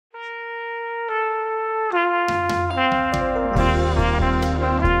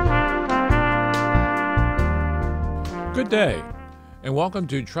Good day, and welcome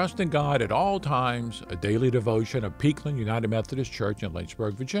to Trusting God at All Times, a daily devotion of Peakland United Methodist Church in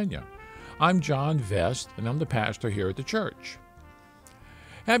Lynchburg, Virginia. I'm John Vest, and I'm the pastor here at the church.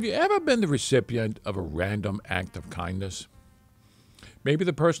 Have you ever been the recipient of a random act of kindness? Maybe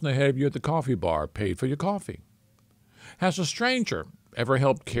the person ahead of you at the coffee bar paid for your coffee. Has a stranger ever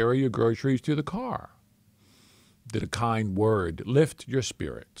helped carry your groceries to the car? Did a kind word lift your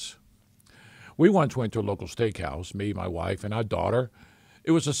spirits? We once went to a local steakhouse, me, my wife, and our daughter.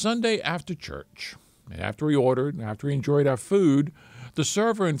 It was a Sunday after church, and after we ordered, and after we enjoyed our food, the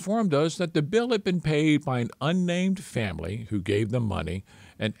server informed us that the bill had been paid by an unnamed family who gave them money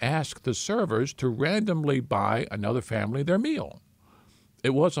and asked the servers to randomly buy another family their meal.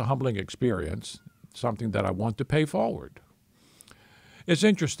 It was a humbling experience, something that I want to pay forward. It's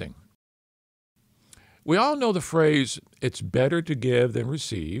interesting. We all know the phrase, "It's better to give than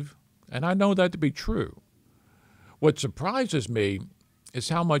receive," and I know that to be true. What surprises me is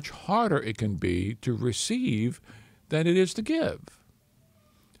how much harder it can be to receive than it is to give.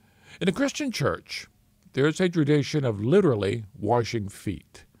 In a Christian church, there is a tradition of literally washing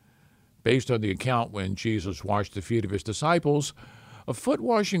feet. Based on the account when Jesus washed the feet of his disciples, a foot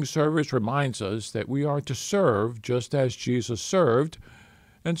washing service reminds us that we are to serve just as Jesus served,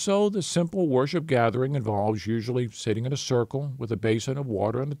 and so the simple worship gathering involves usually sitting in a circle with a basin of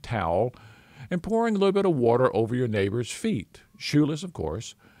water and a towel and pouring a little bit of water over your neighbor's feet, shoeless of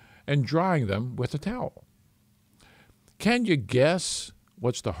course, and drying them with a towel. Can you guess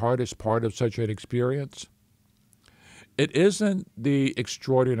what's the hardest part of such an experience? It isn't the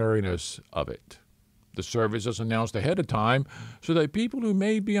extraordinariness of it. The service is announced ahead of time so that people who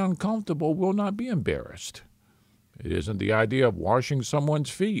may be uncomfortable will not be embarrassed. It isn't the idea of washing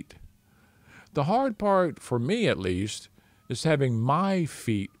someone's feet. The hard part, for me at least, is having my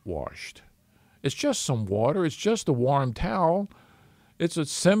feet washed. It's just some water. It's just a warm towel. It's a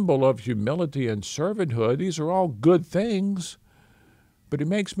symbol of humility and servanthood. These are all good things, but it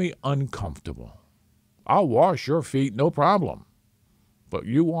makes me uncomfortable. I'll wash your feet, no problem. But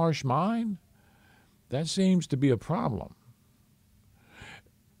you wash mine? That seems to be a problem.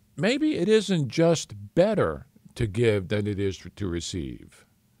 Maybe it isn't just better to give than it is to receive.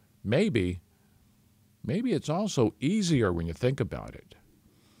 Maybe it's also easier when you think about it.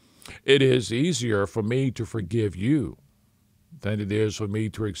 It is easier for me to forgive you than it is for me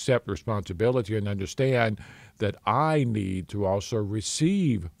to accept responsibility and understand that I need to also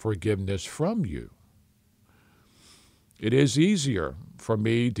receive forgiveness from you. It is easier for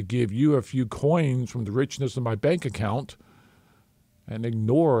me to give you a few coins from the richness of my bank account and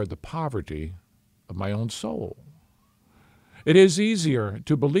ignore the poverty of my own soul. It is easier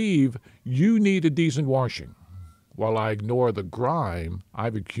to believe you need a decent washing while I ignore the grime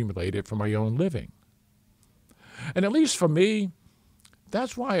I've accumulated from my own living. And at least for me,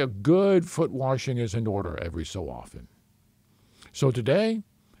 that's why a good foot washing is in order every so often. So today,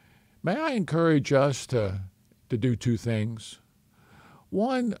 may I encourage us to do two things.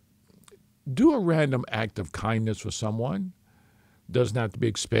 One, do a random act of kindness for someone. Doesn't have to be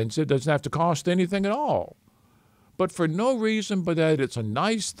expensive, doesn't have to cost anything at all. But for no reason but that it's a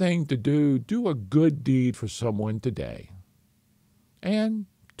nice thing to do a good deed for someone today. And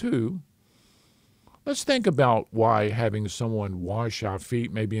two, let's think about why having someone wash our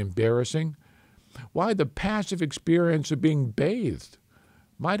feet may be embarrassing, why the passive experience of being bathed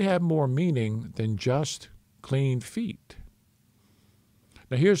might have more meaning than just clean feet.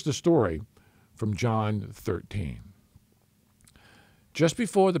 Now here's the story from John 13. Just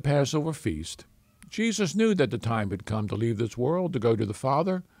before the Passover feast, Jesus knew that the time had come to leave this world to go to the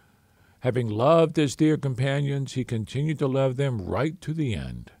Father. Having loved his dear companions, he continued to love them right to the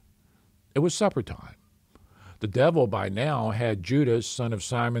end. It was supper time. The devil by now had Judas, son of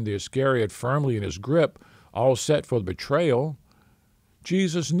Simon the Iscariot, firmly in his grip, all set for the betrayal.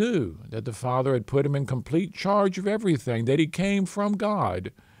 Jesus knew that the Father had put him in complete charge of everything, that he came from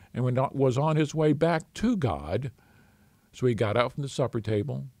God and was on his way back to God. So he got up from the supper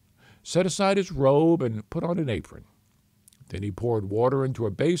table, set aside his robe, and put on an apron. Then he poured water into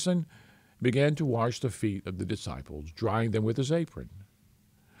a basin and began to wash the feet of the disciples, drying them with his apron.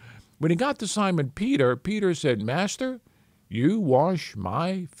 When he got to Simon Peter, Peter said, "Master, you wash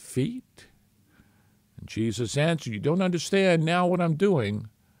my feet?" And Jesus answered, "You don't understand now what I'm doing,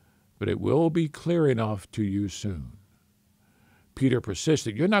 but it will be clear enough to you soon." Peter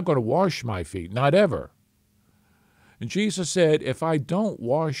persisted, "You're not going to wash my feet, not ever." And Jesus said, "If I don't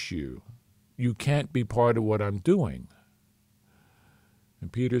wash you, you can't be part of what I'm doing."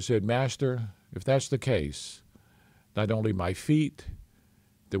 And Peter said, "Master, if that's the case, not only my feet,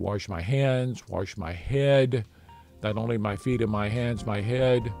 they wash my hands, wash my head, not only my feet and my hands, my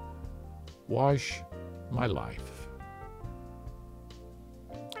head. Wash my life.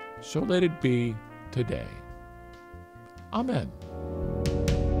 So let it be today. Amen.